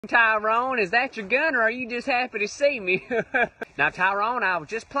Tyrone, is that your gun, or are you just happy to see me? Now, Tyrone, I was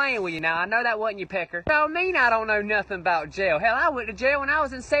just playing with you. Now, I know that wasn't your pecker. I mean I don't know nothing about jail. Hell, I went to jail when I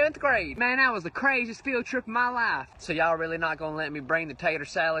was in 7th grade. Man, that was the craziest field trip of my life. So y'all really not gonna let me bring the tater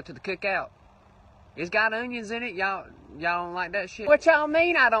salad to the cookout? It's got onions in it. Y'all don't like that shit? What y'all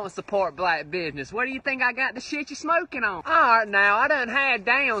mean I don't support black business? What do you think I got the shit you smoking on? Alright now, I done had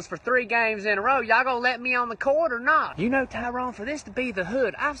downs for 3 games in a row. Y'all gonna let me on the court or not? You know, Tyrone, for this to be the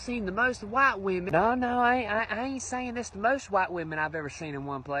hood, I've seen the most white women. No, I ain't saying this the most white women I've ever seen in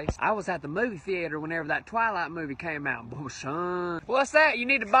one place. I was at the movie theater whenever that Twilight movie came out. Boy, son. What's that? You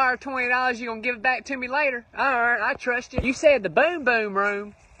need to borrow $20, you gonna give it back to me later? Alright, I trust you. You said the Boom Boom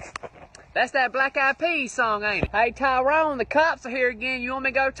Room. That's that Black Eyed Peas song, ain't it? Hey, Tyrone, the cops are here again. You want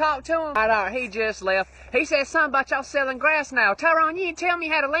me to go talk to him? All right, he just left. He said something about y'all selling grass now. Tyrone, you didn't tell me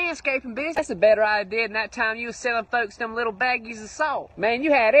you had a landscaping business. That's a better idea than that time you was selling folks them little baggies of salt. Man,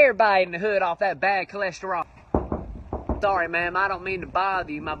 you had everybody in the hood off that bad cholesterol. Sorry, ma'am, I don't mean to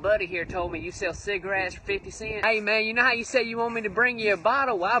bother you. My buddy here told me you sell cigarettes for 50 cents. Hey, man, you know how you say you want me to bring you a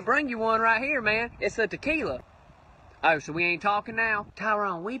bottle? Well, I'll bring you one right here, man. It's a tequila. Oh, so we ain't talking now?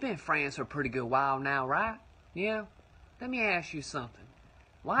 Tyrone, we've been friends for a pretty good while now, right? Yeah? Let me ask you something.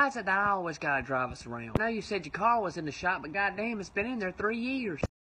 Why is it that I always gotta drive us around? I know you said your car was in the shop, but goddamn, it's been in there 3 years.